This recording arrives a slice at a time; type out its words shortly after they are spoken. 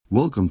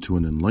Welcome to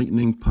an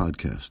enlightening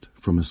podcast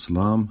from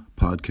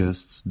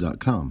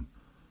islampodcasts.com.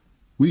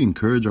 We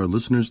encourage our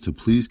listeners to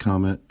please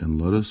comment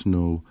and let us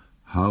know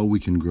how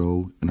we can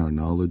grow in our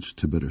knowledge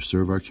to better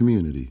serve our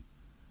community.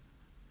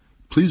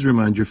 Please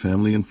remind your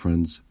family and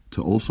friends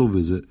to also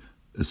visit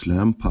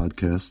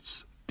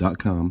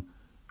islampodcasts.com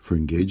for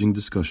engaging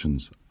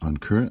discussions on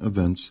current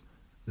events,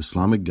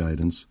 Islamic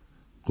guidance,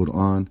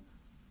 Quran,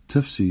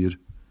 tafsir,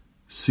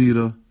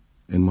 seerah,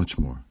 and much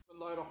more.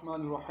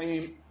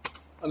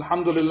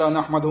 الحمد لله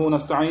نحمده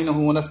ونستعينه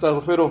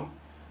ونستغفره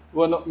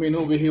ونؤمن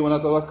به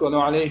ونتوكل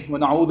عليه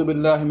ونعوذ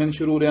بالله من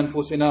شرور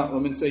أنفسنا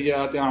ومن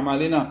سيئات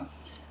أعمالنا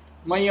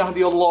من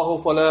يهدي الله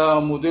فلا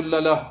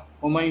مضل له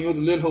ومن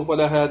يضلله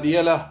فلا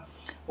هادي له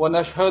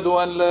ونشهد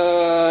أن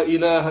لا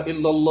إله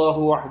إلا الله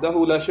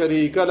وحده لا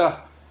شريك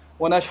له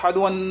ونشهد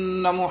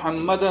أن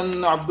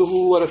محمدا عبده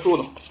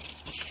ورسوله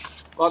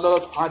قال الله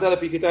سبحانه وتعالى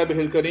في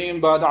كتابه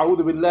الكريم بعد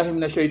أعوذ بالله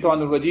من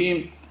الشيطان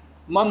الرجيم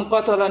من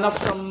قتل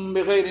نفسا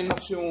بغير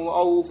نفس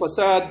أو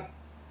فساد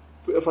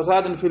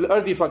في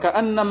الأرض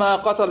فكأنما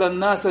قتل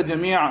الناس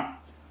جميعا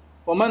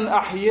ومن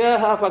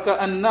أحياها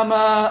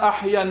فكأنما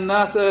أحيا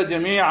الناس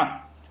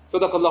جميعا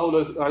صدق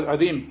الله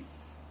العظيم.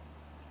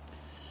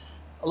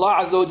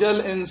 Allah Azza wa Jal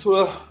in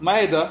Surah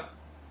Ma'idah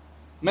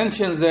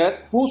mentions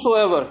that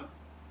whosoever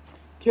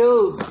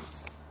kills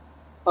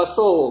a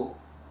soul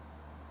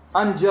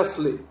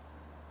unjustly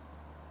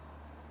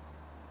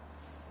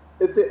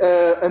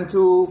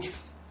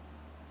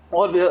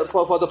for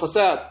the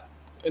fasad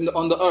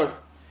on the earth,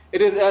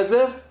 it is as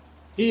if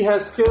he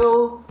has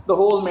killed the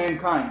whole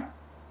mankind.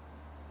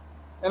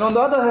 And on the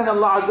other hand,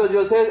 Allah Azza wa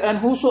Jal says, and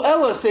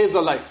whosoever saves a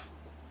life,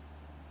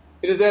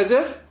 it is as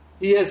if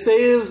he has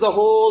saved the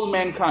whole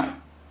mankind.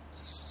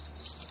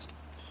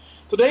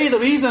 Today, the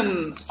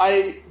reason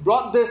I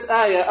brought this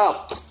ayah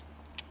up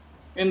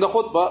in the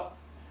khutbah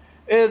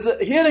is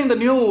hearing the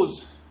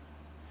news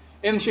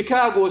in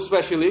Chicago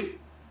especially,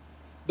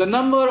 the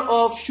number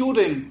of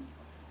shooting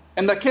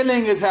and the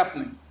killing is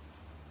happening.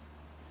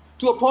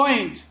 To a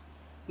point,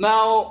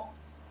 now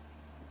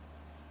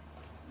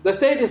the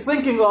state is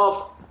thinking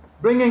of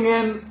bringing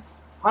in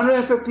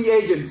 150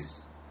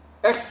 agents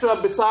extra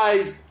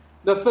besides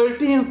the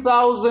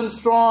 13,000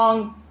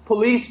 strong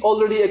police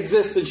already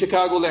exists in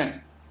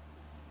Chicagoland.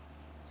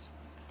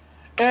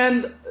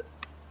 And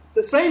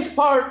the strange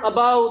part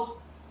about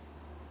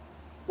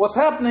what's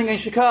happening in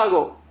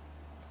Chicago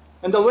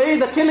and the way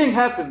the killing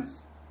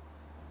happens,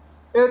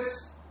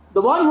 it's the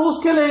one who's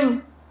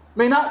killing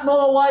may not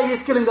know why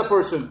he's killing the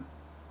person.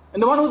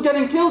 And the one who's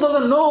getting killed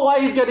doesn't know why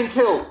he's getting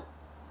killed.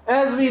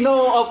 As we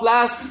know of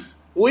last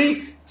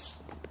week,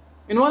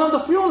 in one of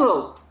the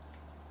funerals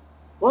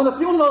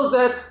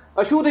that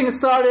a shooting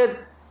started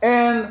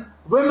and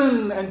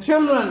women and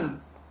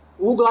children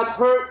who got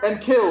hurt and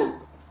killed.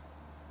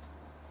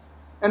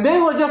 And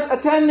they were just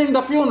attending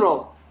the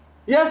funeral.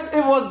 Yes,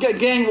 it was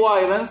gang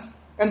violence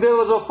and there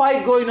was a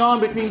fight going on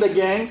between the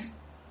gangs.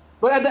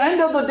 But at the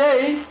end of the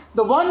day,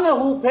 the one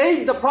who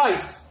paid the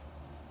price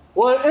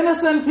were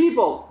innocent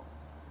people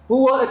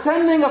who were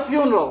attending a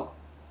funeral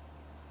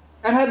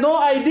and had no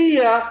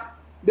idea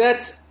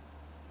that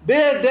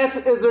their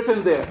death is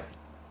written there.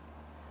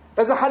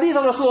 As the hadith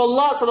of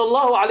Rasulullah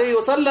sallallahu alayhi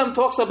wa sallam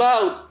talks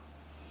about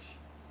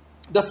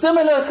the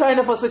similar kind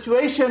of a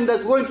situation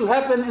that's going to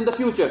happen in the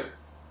future.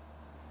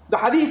 The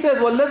hadith says,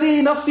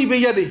 وَالَّذِي نَفْسِي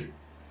بِيَدِهِ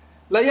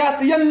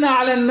لَيَأْتِيَنَّ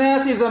عَلَى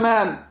النَّاسِ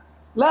زَمَانٍ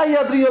لا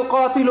يدري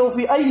القاتل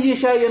في أي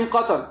شيء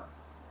قتل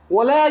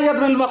ولا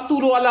يدري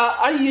المقتول على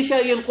أي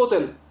شيء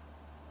قتل.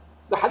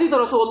 The hadith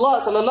of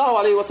Rasulullah sallallahu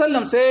alayhi wa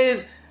sallam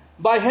says,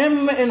 by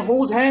him in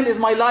whose hand is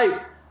my life,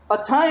 a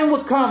time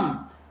would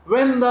come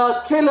when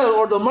the killer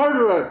or the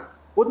murderer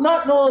would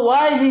not know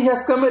why he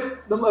has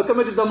committed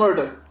the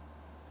murder.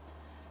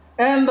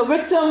 And the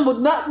victim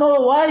would not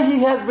know why he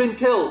has been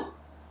killed.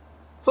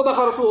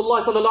 Sadaqa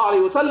Rasulullah sallallahu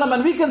alayhi wa sallam.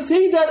 And we can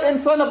see that in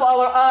front of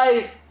our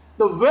eyes,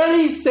 the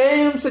very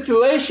same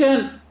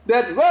situation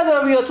that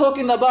whether we are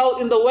talking about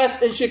in the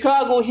West, in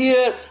Chicago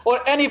here, or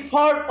any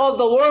part of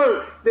the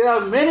world, there are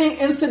many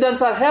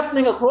incidents are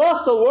happening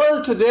across the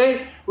world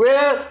today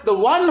where the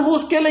one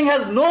who's killing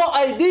has no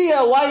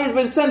idea why he's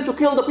been sent to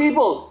kill the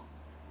people.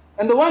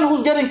 And the one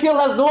who's getting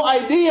killed has no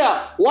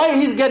idea why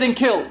he's getting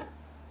killed.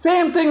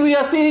 Same thing we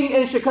are seeing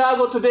in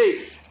Chicago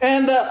today.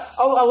 And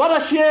I want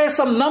to share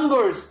some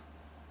numbers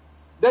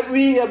that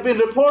we have been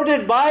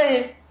reported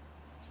by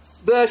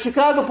the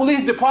Chicago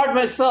Police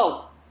Department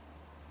itself.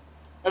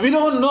 And we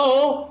don't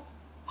know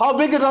how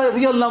big the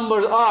real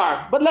numbers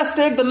are. But let's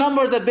take the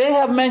numbers that they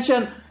have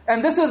mentioned.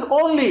 And this is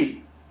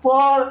only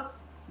for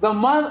the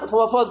month,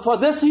 for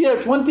this year,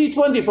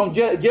 2020, from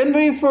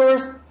January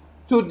 1st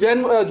to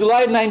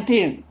July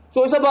 19th.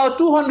 So it's about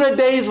 200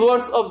 days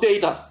worth of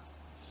data.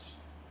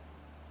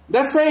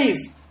 That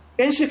says,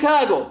 in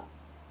Chicago,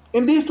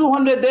 in these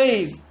 200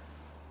 days,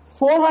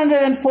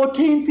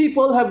 414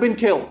 people have been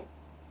killed.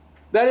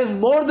 That is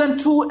more than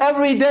 2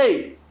 every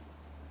day.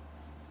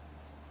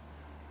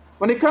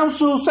 When it comes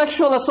to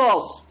sexual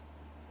assaults,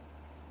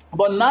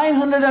 about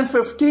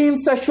 915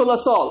 sexual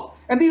assaults.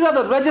 And these are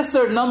the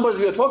registered numbers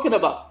we are talking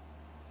about.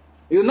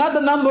 These are not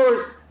the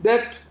numbers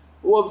that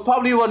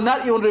probably were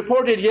not even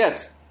reported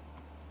yet.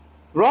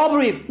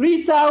 Robbery,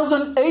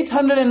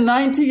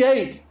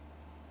 3,898.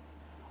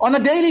 On a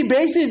daily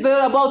basis, there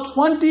are about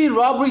 20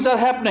 robberies are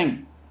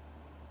happening.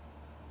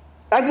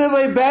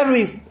 Aggravated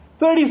battery,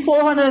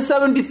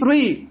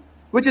 3,473,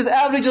 which is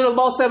average of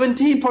about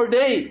 17 per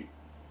day.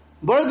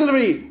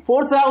 Burglary,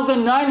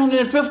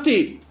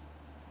 4,950.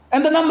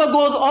 And the number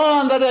goes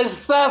on, that there is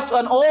theft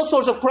and all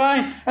sorts of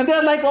crime. And there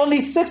are like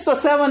only 6 or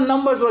 7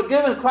 numbers were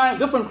given,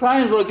 different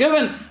crimes were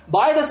given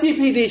by the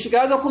CPD,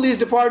 Chicago Police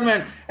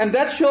Department. And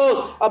that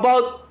shows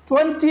about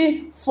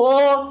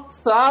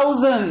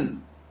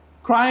 24,000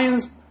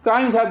 crimes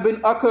have been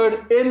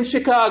occurred in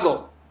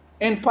Chicago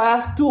in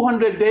past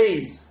 200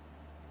 days.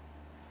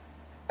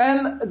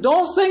 And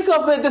don't think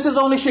of it, this is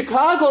only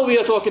Chicago we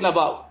are talking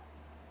about.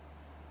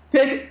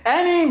 Take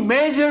any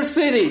major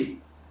city,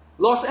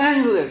 Los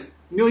Angeles,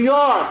 New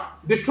York,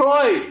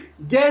 Detroit,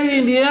 Gary,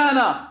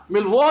 Indiana,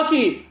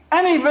 Milwaukee,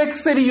 any big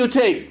city you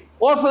take,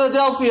 or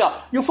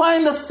Philadelphia, you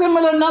find the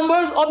similar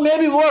numbers or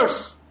maybe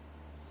worse.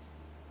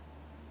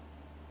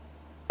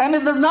 And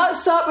it does not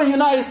stop in the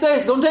United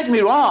States, don't take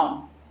me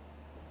wrong.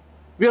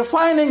 We are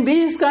finding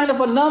these kind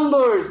of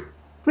numbers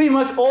pretty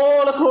much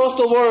all across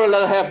the world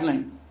that are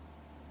happening.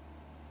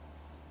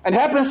 And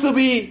happens to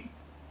be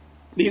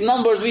these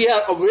numbers we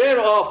are aware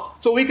of,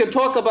 so we can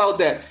talk about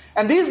that.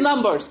 And these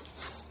numbers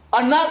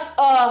are not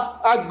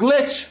a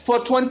glitch for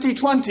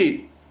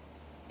 2020,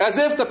 as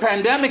if the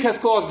pandemic has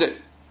caused it.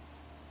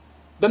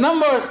 The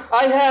numbers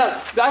I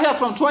have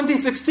from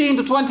 2016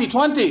 to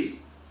 2020.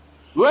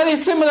 Very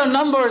similar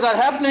numbers are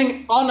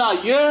happening on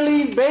a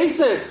yearly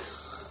basis.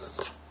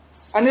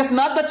 And it's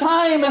not the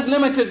time is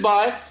limited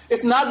by,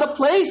 it's not the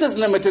place is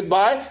limited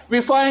by.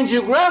 We find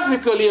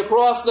geographically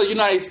across the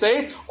United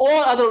States or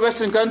other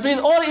Western countries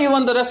or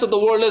even the rest of the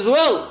world as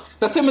well.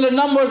 The similar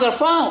numbers are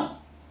found.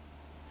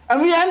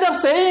 And we end up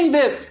saying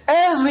this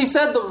as we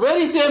said the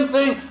very same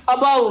thing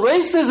about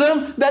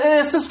racism, that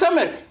it is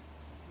systemic.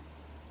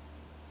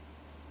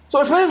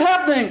 So if it is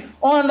happening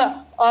on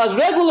a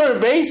regular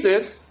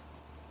basis,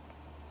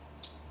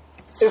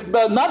 if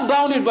not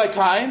bounded by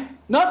time,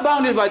 not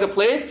bounded by the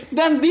place,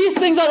 then these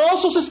things are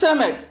also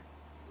systemic.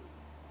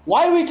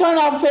 Why we turn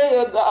our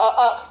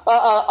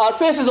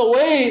faces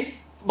away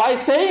by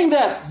saying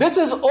that? This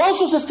is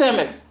also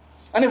systemic.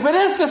 And if it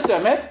is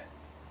systemic,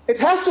 it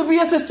has to be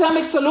a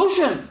systemic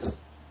solution.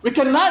 We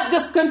cannot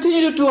just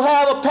continue to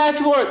have a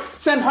patchwork,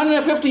 send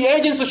 150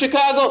 agents to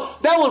Chicago,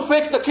 that will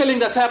fix the killing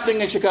that's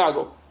happening in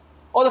Chicago.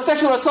 Or the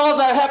sexual assaults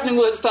that are happening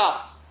will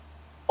stop.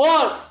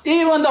 Or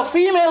even the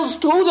female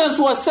students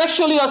who are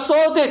sexually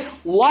assaulted,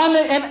 1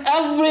 in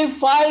every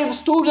 5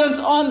 students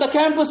on the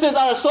campuses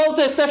are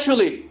assaulted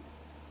sexually.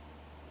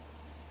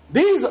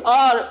 These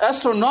are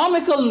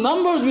astronomical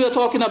numbers we are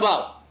talking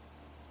about.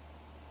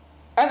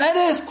 And it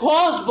is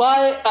caused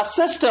by a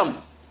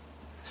system.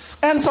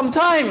 And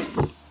sometimes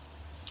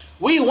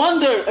we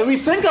wonder and we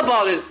think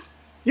about it.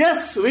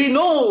 Yes, we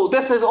know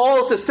this is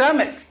all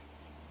systemic.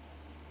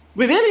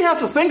 We really have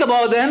to think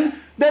about then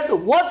that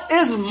what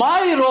is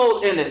my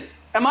role in it?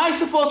 Am I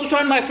supposed to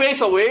turn my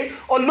face away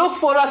or look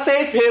for a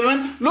safe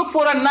haven, look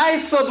for a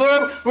nice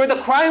suburb where the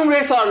crime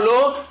rates are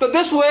low, but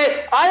this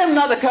way I am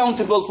not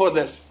accountable for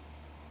this?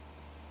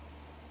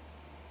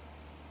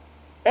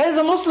 As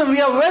a Muslim, we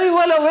are very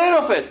well aware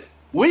of it.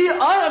 We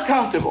are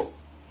accountable.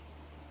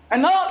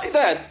 And not only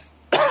that,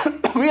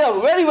 we are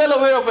very well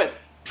aware of it,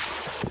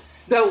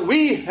 that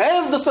we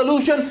have the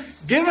solution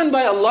given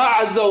by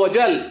Allah Azza wa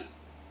Jal.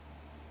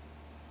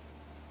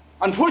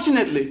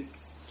 Unfortunately,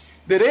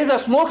 there is a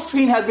smoke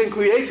screen has been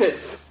created.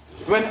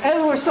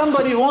 Whenever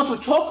somebody wants to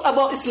talk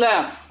about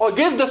Islam or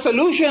give the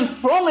solution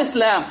from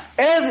Islam,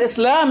 as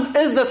Islam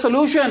is the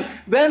solution,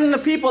 then the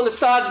people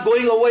start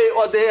going away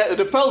or they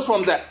repel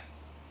from that.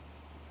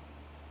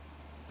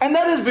 And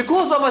that is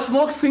because of a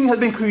smoke screen has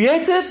been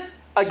created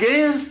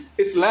against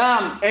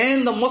Islam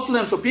and the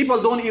Muslims, so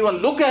people don't even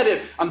look at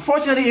it.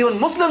 Unfortunately, even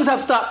Muslims have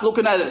stopped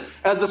looking at it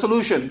as the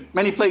solution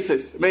many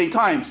places, many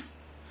times.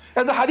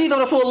 As the hadith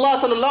of Rasulullah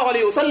sallallahu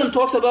alayhi wa sallam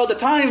talks about the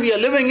time we are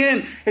living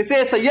in, he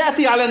says,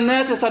 سَيَأْتِي عَلَى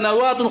النَّاسِ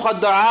سَنَوَاتٌ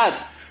خَدَّعَاتٌ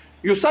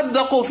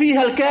يُصَدَّقُ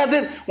فِيهَا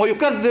الْكَاذِبُ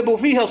وَيُكَذِّبُ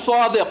فِيهَا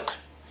الصَّادِقُ.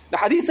 The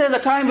hadith says a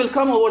time will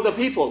come over the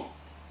people.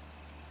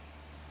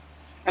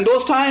 And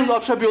those times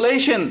of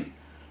tribulation,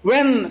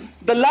 when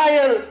the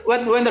liar,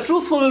 when the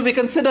truthful will be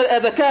considered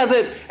as a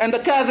kadhib, and the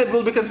kadhib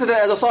will be considered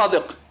as a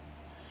sadiq.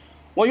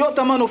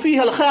 وَيُؤْتَمَنُ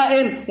فِيهَا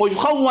الْخَائِنُ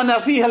وَيُخَوَّنَ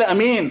فِيهَا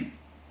الْأَمِينُ.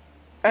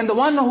 And the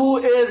one who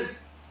is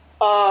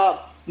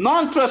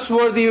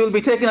non-trustworthy will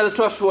be taken as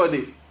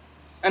trustworthy.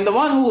 And the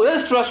one who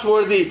is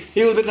trustworthy,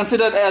 he will be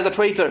considered as a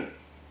traitor.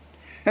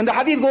 And the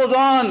hadith goes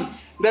on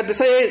that they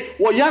say,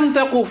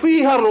 وَيَنْتَقُ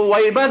فِيهَا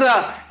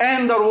الرُّوَيْبَدَةُ.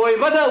 And the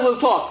ruwaybada will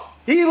talk.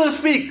 He will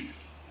speak.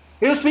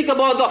 He will speak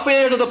about the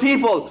affairs of the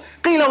people.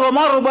 قِيلَ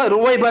وَمَا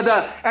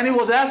رُوَيْبَدَةُ. And he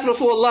was asked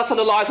Rasulullah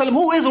sallallahu alayhi wa sallam,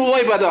 who is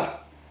ruwaybada?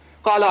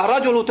 قَالَ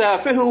رَجُلُ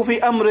تَافِهُ فِي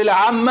أَمْرِ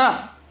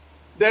الْعَامَّةِ.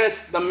 There's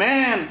the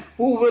man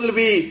who will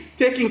be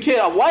taking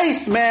care, a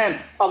wise man,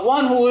 a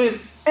one who is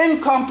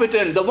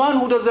incompetent, the one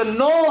who doesn't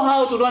know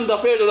how to run the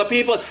affairs of the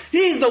people.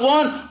 He's the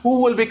one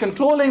who will be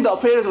controlling the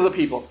affairs of the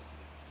people.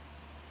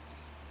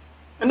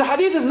 And the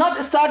hadith is not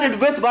started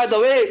with, by the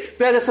way,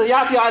 where it says,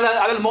 Sayati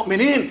ala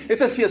al-mu'minin. It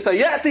says,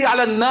 Sayati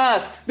ala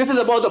al-nas. This is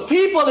about the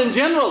people in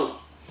general.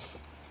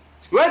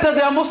 Whether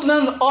they are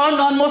Muslim or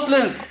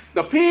non-Muslim,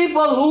 the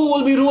people who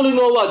will be ruling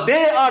over,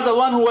 they are the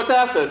one who are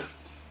kafir.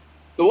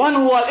 The one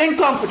who are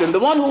incompetent, the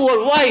one who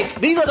are wise.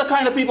 These are the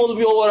kind of people who will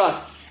be over us.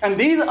 And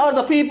these are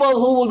the people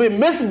who will be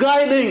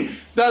misguiding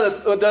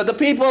the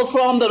people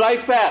from the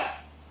right path.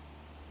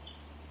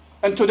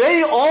 And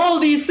today, all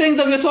these things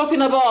that we're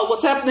talking about,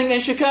 what's happening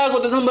in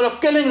Chicago, the number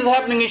of killings is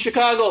happening in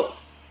Chicago,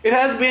 it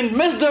has been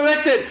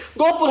misdirected.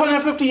 Go put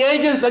 150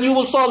 agents, then you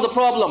will solve the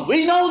problem.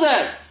 We know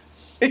that.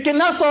 It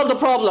cannot solve the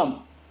problem.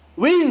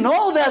 We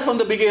know that from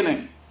the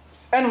beginning.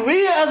 And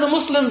we as a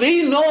Muslim,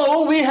 we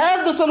know we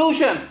have the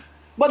solution.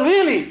 But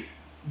really,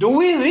 do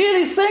we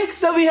really think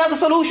that we have the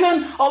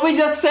solution? Or we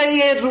just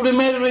say it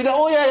rudimentarily,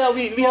 oh yeah,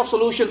 we have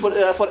solution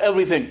for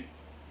everything.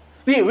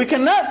 See, we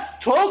cannot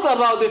talk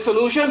about the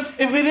solution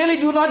if we really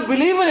do not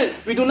believe in it.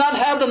 We do not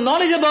have the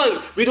knowledge about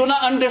it. We do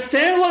not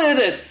understand what it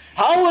is.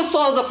 How it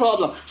solves the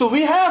problem. So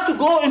we have to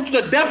go into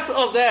the depth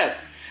of that.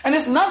 And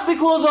it's not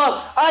because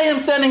of, I am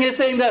standing here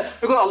saying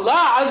that, because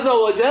Allah Azza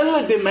wa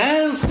Jalla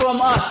demands from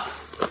us.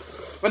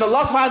 When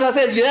Allah subhanahu wa ta'ala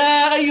says,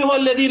 Ya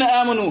ayyuha alladhina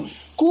amanu,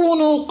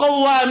 كونوا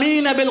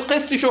قوامين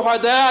بالقسط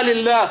شهداء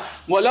لله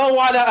ولو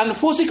على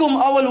أنفسكم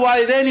أو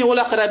الوالدين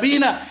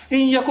والأقربين إن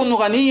يكن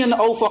غنيا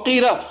أو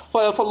فقيرا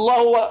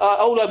فالله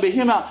أولى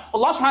بهما.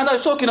 Allah subhanahu wa ta'ala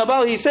is talking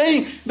about, He's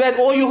saying that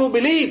all you who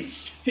believe,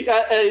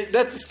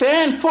 that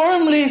stand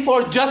firmly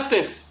for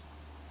justice.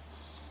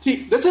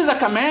 See, this is a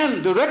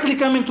command directly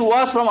coming to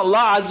us from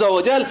Allah Azza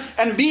wa Jal,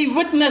 and be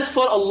witness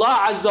for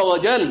Allah Azza wa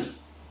Jal.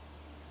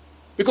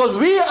 Because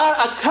we are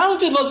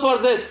accountable for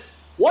this.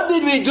 What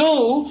did we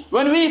do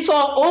when we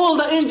saw all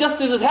the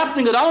injustices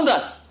happening around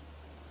us?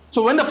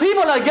 So when the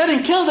people are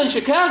getting killed in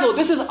Chicago,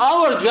 this is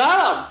our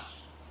job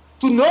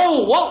to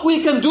know what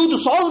we can do to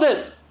solve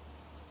this.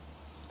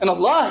 And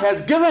Allah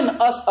has given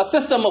us a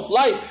system of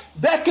life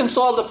that can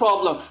solve the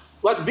problem.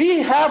 But we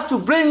have to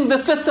bring the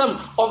system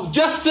of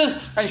justice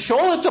and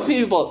show it to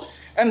people.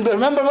 And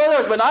remember,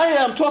 brothers, when I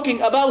am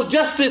talking about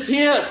justice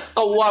here,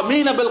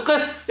 قَوَّامِينَ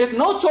بِالْقِسْطِ, it's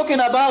not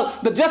talking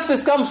about the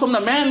justice comes from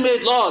the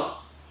man-made laws.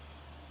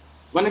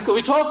 When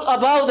we talk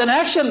about an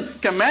action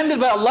commanded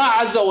by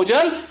Allah Azza wa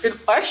Jal,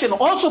 action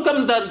also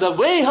comes, the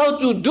way how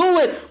to do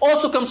it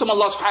also comes from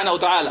Allah subhanahu wa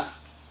ta'ala.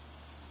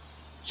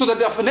 So the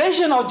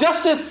definition of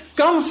justice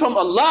comes from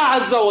Allah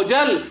Azza wa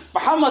Jal,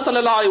 Muhammad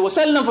sallallahu alayhi wa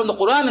sallam, from the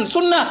Quran and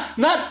Sunnah.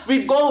 Not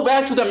we go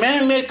back to the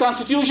man-made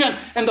constitution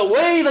and the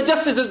way the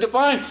justice is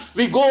defined,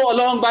 we go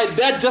along by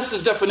that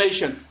justice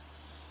definition.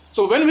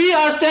 So when we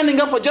are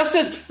standing up for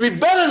justice, we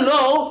better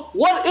know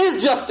what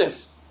is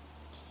justice.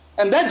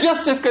 And that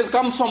justice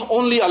comes from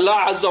only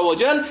Allah Azza wa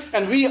Jal,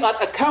 and we are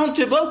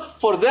accountable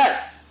for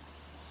that.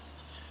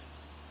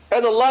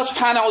 As Allah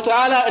subhanahu wa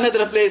ta'ala in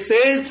another place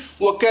says,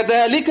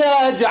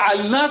 وَكَذَلِكَ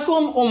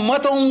جَعَلْنَاكُمْ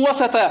أُمَّةً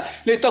وَسَطًا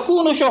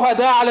لِتَكُونُوا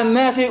شُهَدَاءَ عَلَى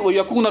النَّاسِ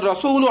وَيَكُونَ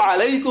الرَّسُولُ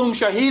عَلَيْكُمْ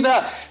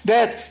شَهِيدًا.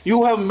 That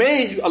you have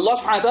made, Allah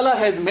subhanahu wa ta'ala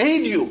has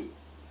made you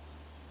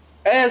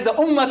as the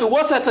ummatu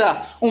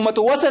wasata.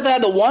 Ummatu wasata,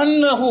 the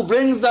one who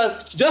brings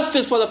the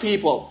justice for the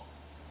people.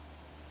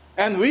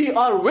 And we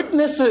are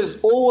witnesses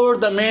over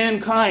the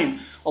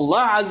mankind.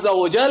 Allah Azza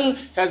wa Jal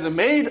has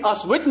made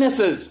us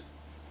witnesses.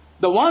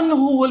 The one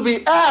who will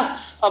be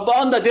asked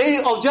about the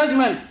day of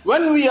judgment.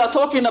 When we are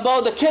talking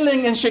about the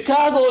killing in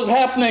Chicago is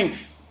happening,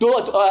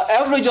 to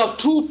average of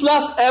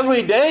 2+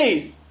 every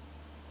day.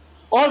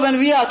 Or when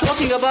we are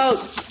talking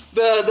about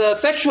the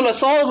sexual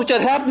assaults which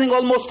are happening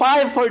almost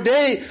 5 per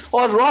day,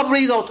 or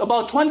robberies of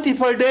about 20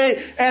 per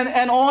day,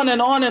 and on and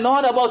on and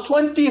on, about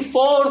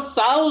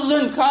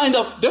 24,000 kind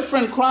of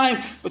different crime.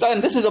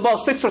 And this is about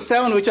 6 or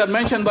 7 which are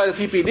mentioned by the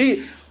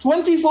CPD.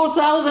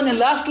 24,000 in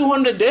last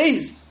 200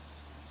 days.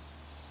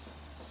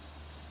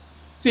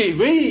 See,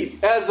 we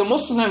as a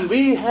Muslim,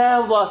 we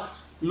have a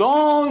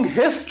long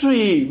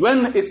history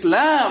when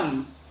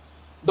Islam,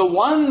 the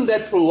one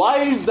that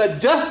provides the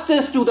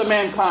justice to the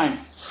mankind.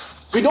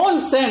 We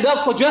don't stand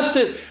up for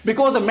justice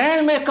because the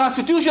man-made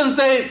constitution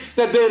says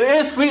that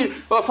there is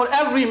for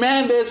every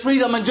man there is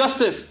freedom and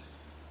justice.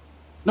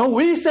 No,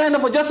 we stand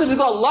up for justice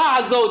because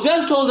Allah Azza wa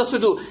Jal told us to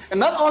do. And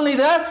not only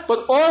that,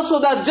 but also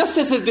that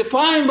justice is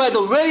defined by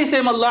the very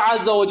same Allah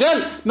Azza wa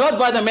Jal, not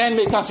by the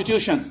man-made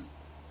constitution.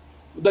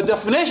 The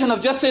definition of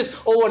justice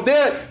over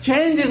there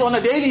changes on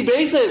a daily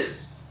basis,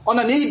 on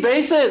a need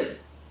basis,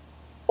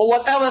 or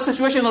whatever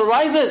situation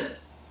arises.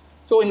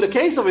 So in the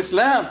case of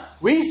Islam,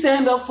 we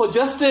stand up for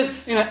justice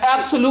in an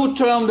absolute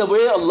term, the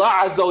way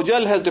Allah Azza wa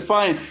Jal has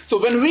defined. So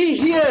when we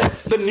hear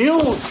the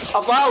news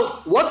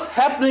about what's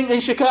happening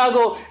in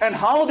Chicago and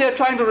how they're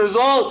trying to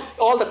resolve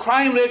all the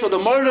crime rates or the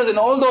murders and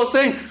all those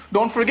things,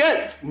 don't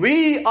forget,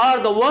 we are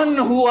the one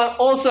who are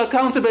also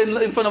accountable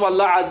in front of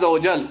Allah Azza wa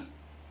Jal.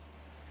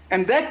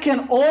 And that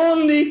can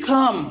only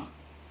come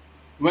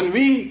when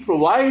we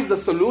provide the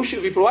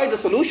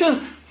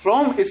solutions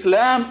from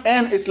Islam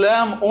and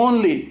Islam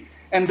only.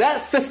 And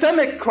that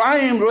systemic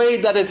crime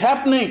rate that is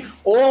happening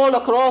all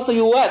across the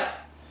US,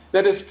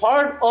 that is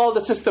part of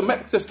the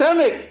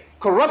systemic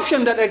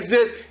corruption that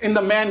exists in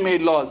the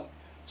man-made laws.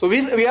 So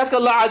we ask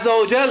Allah Azza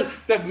wa Jal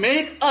that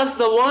make us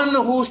the one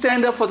who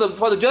stand up for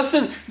the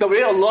justice the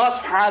way Allah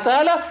subhanahu wa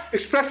ta'ala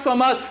expects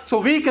from us, so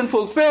we can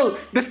fulfill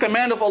this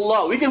command of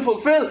Allah. We can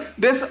fulfill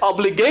this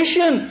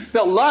obligation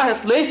that Allah has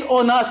placed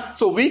on us,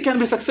 so we can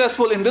be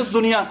successful in this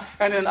dunya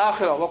and in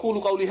akhirah.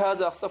 وَقُولُوا قَوْلِي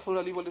هَذَا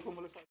أَسْتَغْفِرُ لِي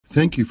وَلَكُمْ.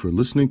 Thank you for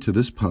listening to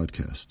this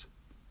podcast.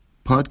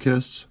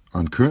 Podcasts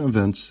on current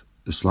events,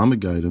 Islamic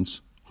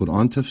guidance,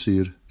 Quran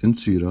tafsir, and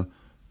seerah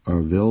are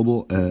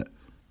available at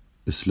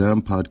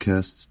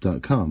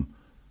islampodcasts.com,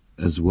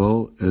 as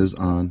well as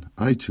on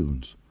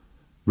iTunes.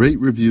 Rate,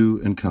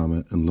 review, and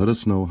comment, and let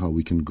us know how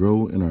we can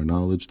grow in our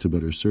knowledge to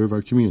better serve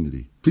our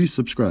community. Please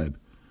subscribe,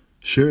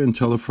 share, and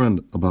tell a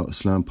friend about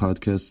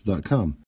islampodcasts.com.